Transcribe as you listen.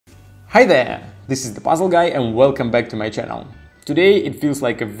Hi there, this is the Puzzleguy and welcome back to my channel. Today it feels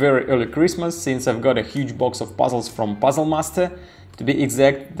like a very early Christmas since I've got a huge box of puzzles from Puzzlemaster. To be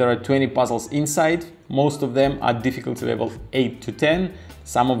exact, there are 20 puzzles inside. Most of them are difficulty level 8 to 10.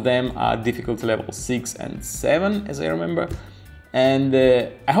 Some of them are difficulty level 6 and 7 as I remember. And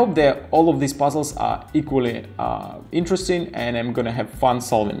I hope that all of these puzzles are equally interesting and I'm gonna have fun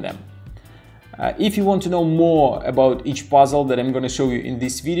solving them. If you want to know more about each puzzle that I'm going to show you in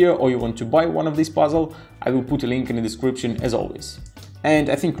this video, or you want to buy one of these puzzles, I will put a link in the description as always. And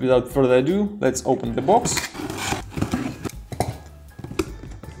I think without further ado, let's open the box.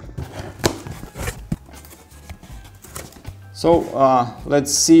 So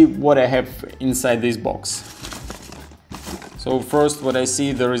let's see what I have inside this box. So first what I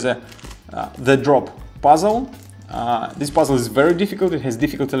see, there is the drop puzzle. This puzzle is very difficult, it has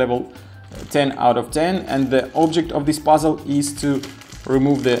difficulty level 10 out of 10, and the object of this puzzle is to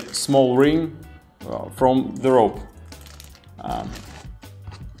remove the small ring from the rope. I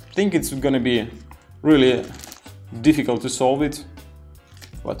think it's gonna be really difficult to solve it,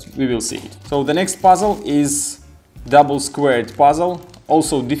 but we will see it. So the next puzzle is double squared puzzle,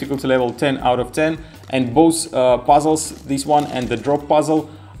 also difficulty level 10 out of 10, and both puzzles, this one and the drop puzzle,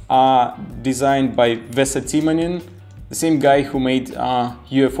 are designed by Vesa Timonen, the same guy who made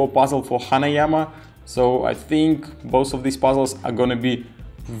UFO puzzle for Hanayama. So I think both of these puzzles are gonna be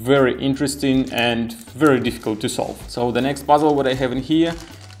very interesting and very difficult to solve. So the next puzzle what I have in here,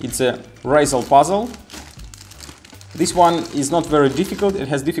 it's a Rizal puzzle. This one is not very difficult, it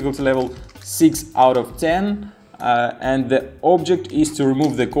has difficulty level 6 out of 10, and the object is to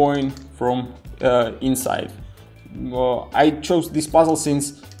remove the coin from inside. I chose this puzzle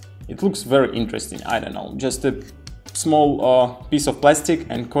since it looks very interesting. I don't know, just a small piece of plastic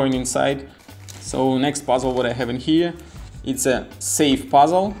and coin inside. So next puzzle what I have in here, it's a safe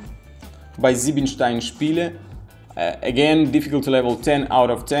puzzle by Siebenstein Spiele. Again, difficulty level 10 out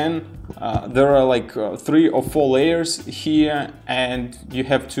of 10. There are like 3 or 4 layers here and you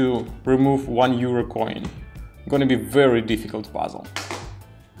have to remove €1 coin. Gonna be very difficult puzzle.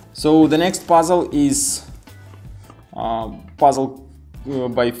 So the next puzzle is puzzle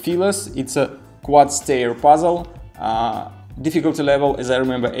by Philos. It's a quad stair puzzle. Difficulty level, as I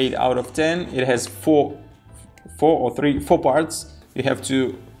remember, 8 out of 10. It has 4 parts. You have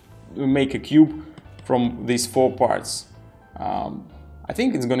to make a cube from these 4 parts. I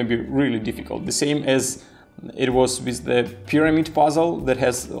think it's going to be really difficult, the same as it was with the pyramid puzzle that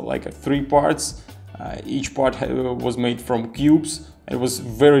has like 3 parts. Each part was made from cubes. It was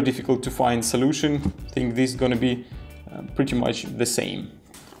very difficult to find solution. I think this is going to be pretty much the same.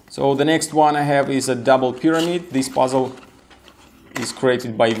 So the next one I have is a double pyramid. This puzzle is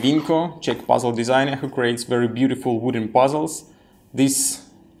created by Vinko, Czech puzzle designer who creates very beautiful wooden puzzles. This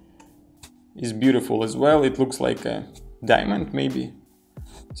is beautiful as well. It looks like a diamond maybe.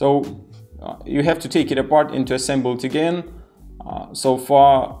 So you have to take it apart and to assemble it again. So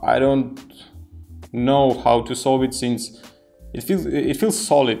far I don't know how to solve it since it feels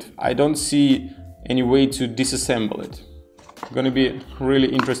solid. I don't see any way to disassemble it. Gonna be really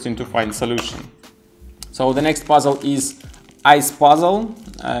interesting to find solution. So the next puzzle is Ice Puzzle.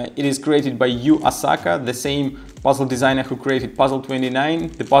 It is created by Yu Asaka, the same puzzle designer who created Puzzle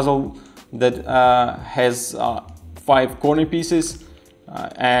 29, the puzzle that has 5 corner pieces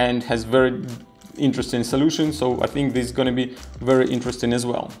and has very interesting solutions. So I think this is gonna be very interesting as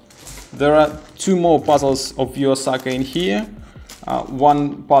well. There are 2 more puzzles of Yu Asaka in here.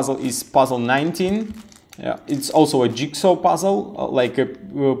 One puzzle is Puzzle 19. It's also a jigsaw puzzle, like a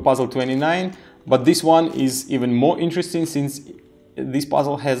Puzzle 29, but this one is even more interesting since this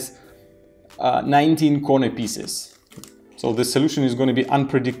puzzle has 19 corner pieces. So the solution is going to be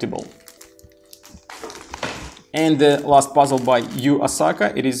unpredictable. And the last puzzle by Yu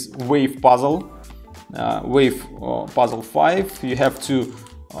Asaka, it is Wave Puzzle, Wave Puzzle 5. You have to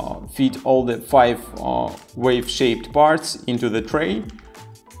fit all the 5 wave-shaped parts into the tray,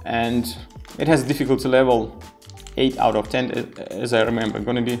 and it has difficulty level 8 out of 10 as I remember.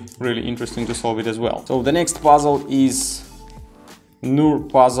 Gonna be really interesting to solve it as well. So the next puzzle is Nur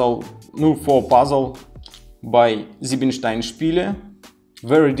 4 puzzle by Siebenstein Spiele.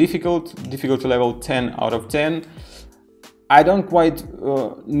 Very difficult, difficulty level 10 out of 10. I don't quite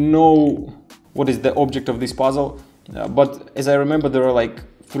know what is the object of this puzzle, but as I remember there are like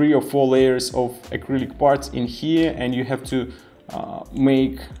 3 or 4 layers of acrylic parts in here and you have to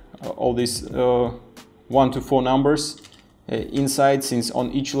make all these 1 to 4 numbers inside, since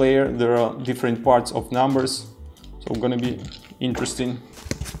on each layer there are different parts of numbers. So gonna be interesting.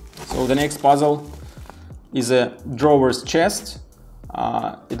 So the next puzzle is a drawer's chest.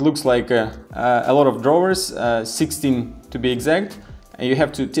 It looks like a lot of drawers, 16 to be exact, and you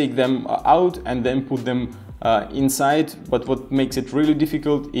have to take them out and then put them inside. But what makes it really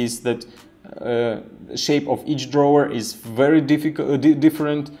difficult is that the shape of each drawer is very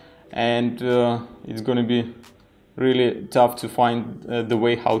different, and it's going to be really tough to find the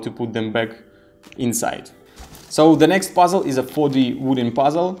way how to put them back inside. So the next puzzle is a 4D wooden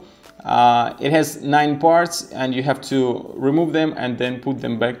puzzle. It has 9 parts, and you have to remove them and then put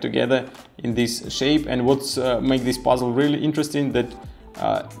them back together in this shape. And what's make this puzzle really interesting, that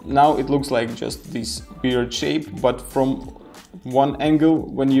now it looks like just this weird shape, but from one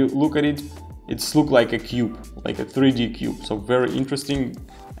angle when you look at it, it's look like a cube, like a 3D cube. So very interesting.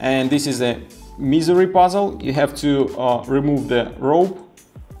 And this is a misery puzzle. You have to remove the rope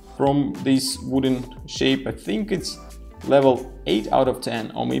from this wooden shape. I think it's level 8 out of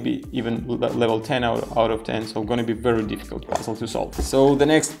 10, or maybe even level 10 out of 10. So going to be very difficult puzzle to solve. So the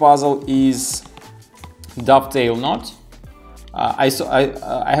next puzzle is dovetail knot. I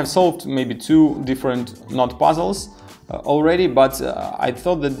have solved maybe 2 different knot puzzles already, but I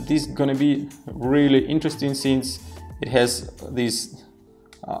thought that this is going to be really interesting since it has this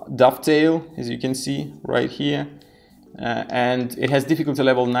dovetail, as you can see right here, and it has difficulty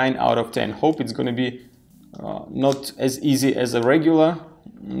level 9 out of 10. Hope it's going to be not as easy as a regular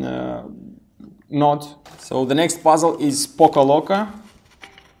knot. So the next puzzle is Poca Loca.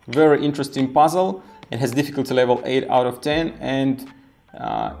 Very interesting puzzle. It has difficulty level 8 out of 10, and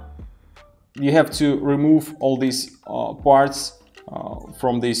you have to remove all these parts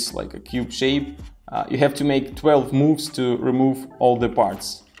from this like a cube shape. You have to make 12 moves to remove all the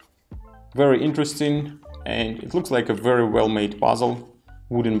parts. Very interesting, and it looks like a very well made puzzle,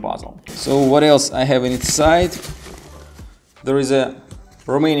 wooden puzzle. So what else I have inside? There is a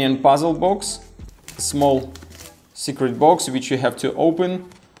Romanian puzzle box, a small secret box which you have to open.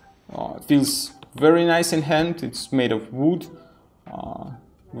 Feels very nice in hand. It's made of wood,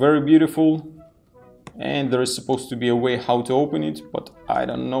 very beautiful, and there is supposed to be a way how to open it, but I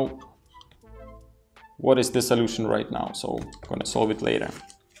don't know what is the solution right now, so I'm gonna solve it later.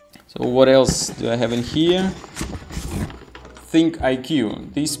 So what else do I have in here? Think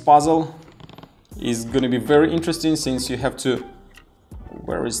IQ. This puzzle is gonna be very interesting since you have to,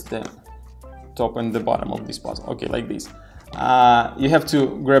 where is the top and the bottom of this puzzle? Okay, like this. You have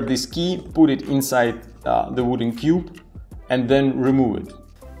to grab this key, put it inside the wooden cube, and then remove it.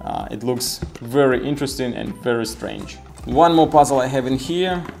 It looks very interesting and very strange. One more puzzle I have in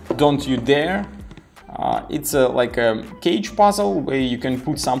here, Don't You Dare. It's like a cage puzzle where you can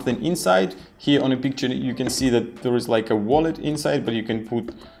put something inside. Here on a picture you can see that there is like a wallet inside, but you can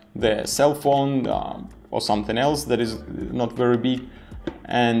put the cell phone or something else that is not very big,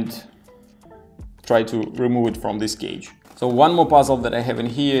 and try to remove it from this cage. So one more puzzle that I have in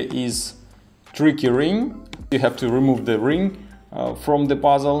here is Tricky Ring. You have to remove the ring from the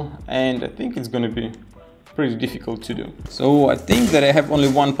puzzle, and I think it's going to be pretty difficult to do. So I think that I have only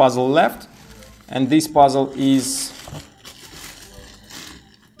one puzzle left, and this puzzle is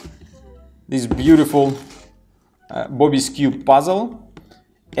this beautiful Bobby's Cube puzzle.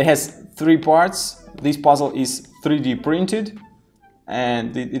 It has 3 parts. This puzzle is 3D printed,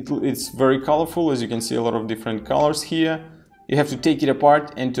 and it's very colorful. As you can see, a lot of different colors here. You have to take it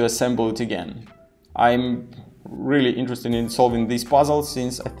apart and to assemble it again. I'm really interested in solving this puzzle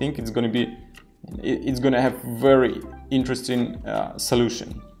since I think it's going to have very interesting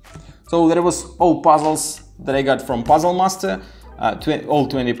solution. So that was all puzzles that I got from Puzzlemaster, all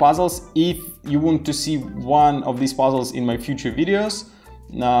 20 puzzles. If you want to see one of these puzzles in my future videos,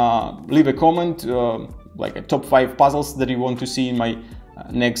 leave a comment, like a top 5 puzzles that you want to see in my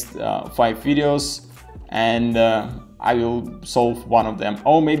next 5 videos, and I will solve one of them.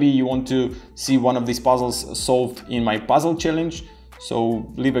 Or maybe you want to see one of these puzzles solved in my puzzle challenge, so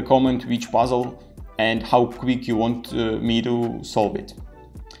leave a comment which puzzle and how quick you want me to solve it.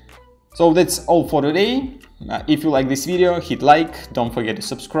 So that's all for today. If you like this video, hit like, don't forget to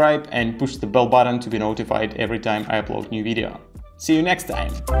subscribe and push the bell button to be notified every time I upload new video. See you next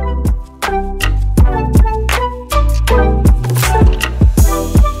time!